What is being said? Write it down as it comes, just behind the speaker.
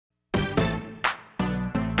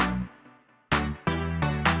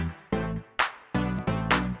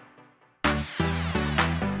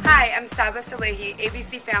I'm Saba,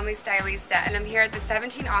 ABC Family Stylista, and I'm here at the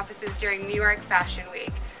 17 offices during New York Fashion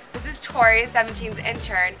Week. This is Tori, 17's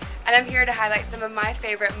intern, and I'm here to highlight some of my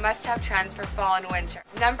favorite must-have trends for fall and winter.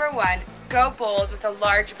 Number 1, go bold with a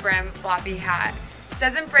large brim floppy hat.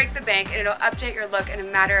 Doesn't break the bank and it'll update your look in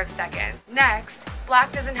a matter of seconds. Next,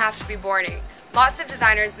 black doesn't have to be boring. Lots of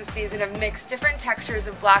designers this season have mixed different textures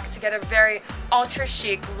of black to get a very ultra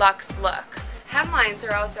chic luxe look. Hemlines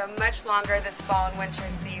are also much longer this fall and winter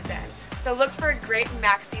season, so look for a great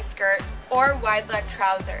maxi skirt or wide leg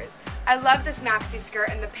trousers. I love this maxi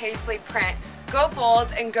skirt in the paisley print. Go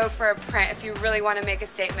bold and go for a print if you really want to make a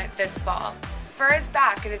statement this fall. Fur is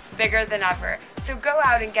back and it's bigger than ever, so go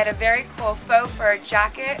out and get a very cool faux fur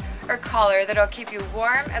jacket or collar that'll keep you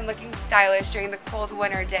warm and looking stylish during the cold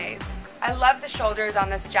winter days. I love the shoulders on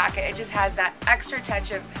this jacket, it just has that extra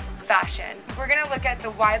touch of fashion. We're going to look at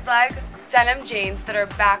the wide leg denim jeans that are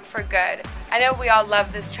back for good. I know we all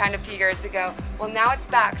loved this trend a few years ago. Well, now it's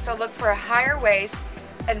back, so look for a higher waist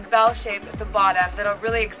and bell shape at the bottom that'll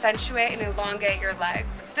really accentuate and elongate your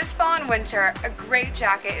legs. This fall and winter, a great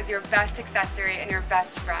jacket is your best accessory and your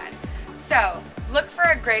best friend. So, look for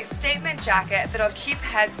a great statement jacket that'll keep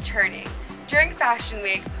heads turning. During Fashion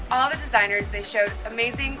Week, all the designers, they showed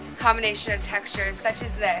amazing combination of textures such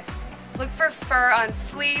as this. Look for fur on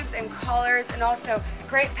sleeves and collars, and also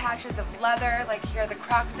great patches of leather, like here the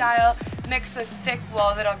crocodile, mixed with thick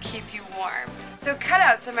wool that'll keep you warm. So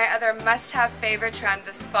cutouts are my other must-have favorite trend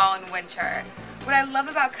this fall and winter. What I love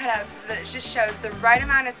about cutouts is that it just shows the right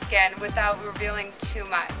amount of skin without revealing too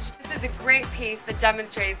much. This is a great piece that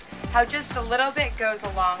demonstrates how just a little bit goes a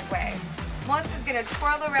long way. Melissa's going to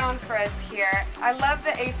twirl around for us here. I love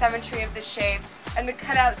the asymmetry of the shape, and the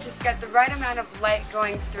cutouts just get the right amount of light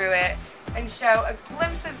going through it and show a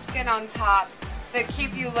glimpse of skin on top that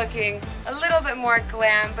keep you looking a little bit more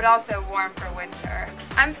glam but also warm for winter.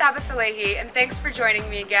 I'm Saba, and thanks for joining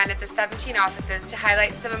me again at the 17 offices to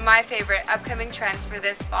highlight some of my favorite upcoming trends for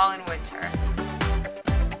this fall and winter.